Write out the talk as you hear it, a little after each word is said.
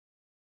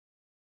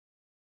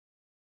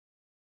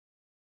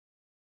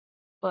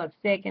for a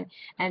second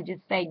and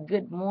just say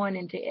good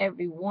morning to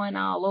everyone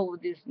all over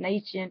this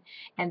nation,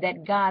 and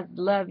that God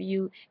love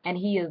you, and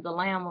He is the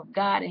Lamb of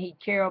God, and He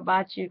care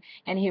about you,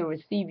 and He'll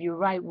receive you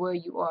right where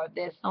you are. If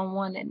there's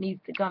someone that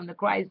needs to come to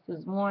Christ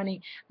this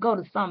morning, go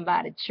to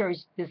somebody church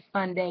this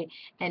Sunday,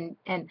 and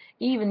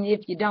even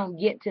if you don't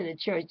get to the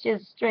church,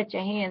 just stretch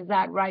your hands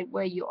out right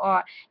where you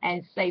are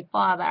and say,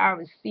 Father, I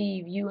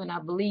receive you, and I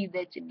believe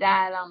that you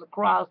died on the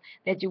cross,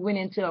 that you went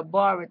into a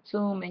borrowed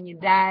tomb and you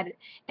died,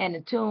 and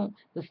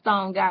the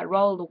stone got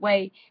rolled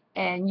away,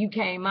 and you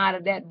came out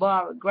of that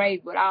borrowed grave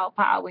with all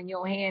power in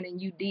your hand,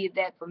 and you did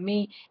that for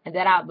me, and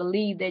that I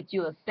believe that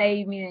you'll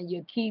save me and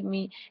you'll keep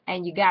me,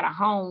 and you got a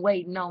home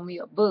waiting on me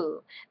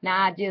above.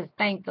 Now, I just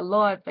thank the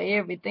Lord for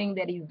everything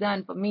that He's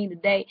done for me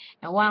today,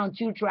 and why don't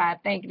you try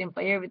thanking Him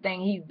for everything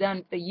He's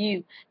done for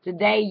you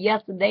today,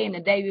 yesterday, and the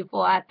day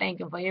before? I thank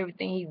Him for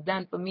everything He's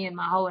done for me in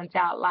my whole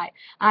entire life.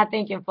 I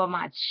thank Him for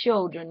my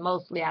children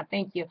mostly. I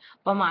thank you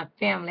for my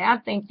family. I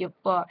thank you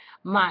for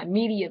my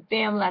immediate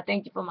family. I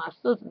thank you for my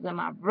sisters and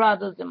my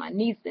brothers and my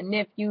nieces and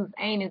nephews,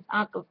 aunts,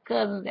 uncles,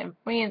 cousins, and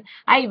friends.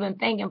 I even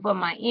thank Him for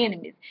my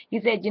enemies. He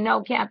said, you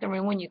know,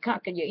 Catherine, when you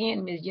conquer your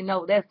enemies, you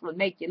know, that's what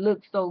makes you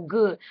look so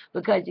good,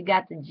 because you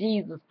got the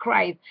Jesus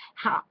Christ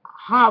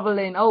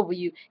hovering over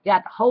you. You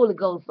got the Holy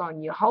Ghost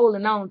on you,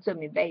 holding on to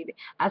me, baby.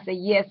 I said,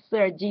 yes,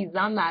 sir, Jesus,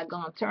 I'm not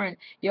going to turn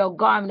your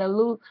garment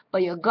loose,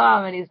 but your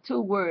garment is too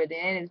worthy,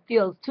 and it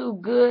feels too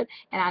good,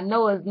 and I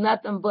know it's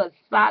nothing but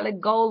solid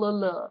gold of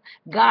love.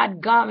 God's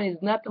garment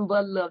is nothing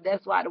but love.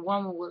 That's why the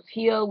woman was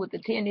healed with the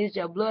 10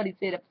 issue of blood.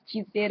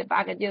 She said, if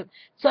I could just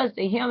touch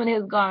the hem of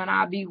His garment,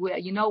 I'll be well.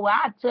 You know what?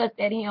 I touched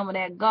that hem of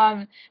that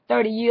garment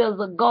 30 years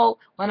ago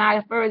when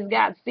I first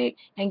got sick,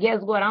 and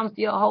guess what? I'm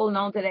still holding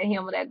on to that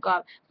hem of that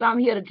garment. So I'm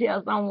here to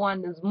tell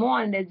someone this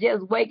morning that's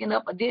just waking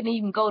up or didn't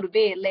even go to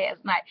bed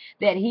last night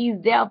that He's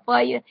there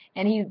for you,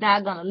 and He's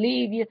not going to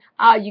leave you.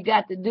 All you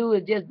got to do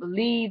is just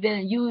believe in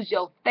and use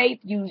your faith,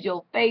 use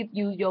your faith,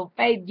 use your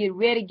faith. Get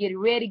ready, get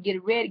ready,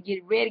 get ready,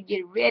 get ready,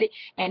 get ready.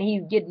 And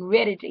He's getting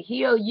ready to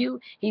heal you.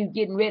 He's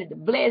getting ready to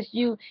bless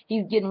you.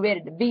 He's getting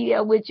ready to be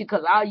there with you,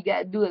 because all you got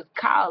to do is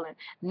call Him.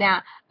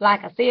 Now,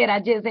 like I said, I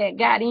just had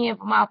got in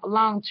from off a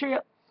long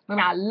trip, and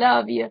I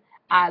love you.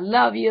 I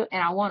love you,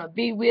 and I want to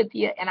be with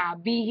you, and I'll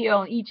be here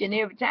on each and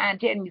every time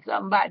telling you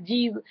something about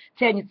Jesus,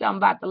 telling you something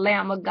about the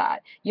Lamb of God.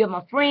 You're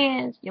my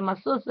friends, you're my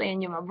sister,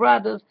 and you're my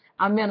brothers.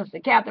 I'm Minister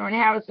Catherine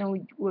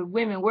Harrison with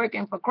Women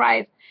Working for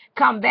Christ.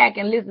 Come back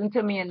and listen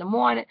to me in the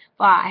morning,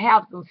 for I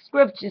have some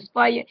scriptures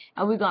for you,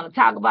 and we're going to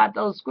talk about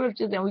those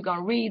scriptures, and we're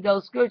going to read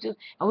those scriptures,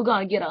 and we're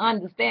going to get an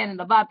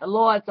understanding about the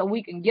Lord so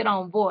we can get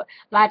on board.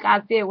 Like I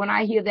said, when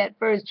I hear that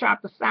first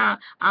trumpet sound,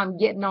 I'm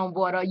getting on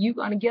board. Are you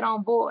going to get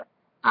on board?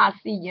 I'll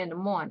see you in the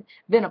morning.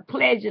 Been a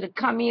pleasure to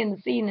come in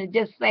this evening and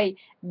just say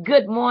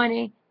good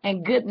morning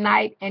and good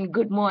night and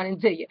good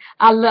morning to you.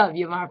 I love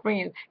you, my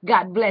friends.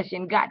 God bless you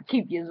and God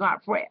keep you is my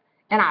prayer.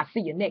 And I'll see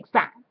you next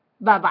time.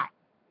 Bye-bye.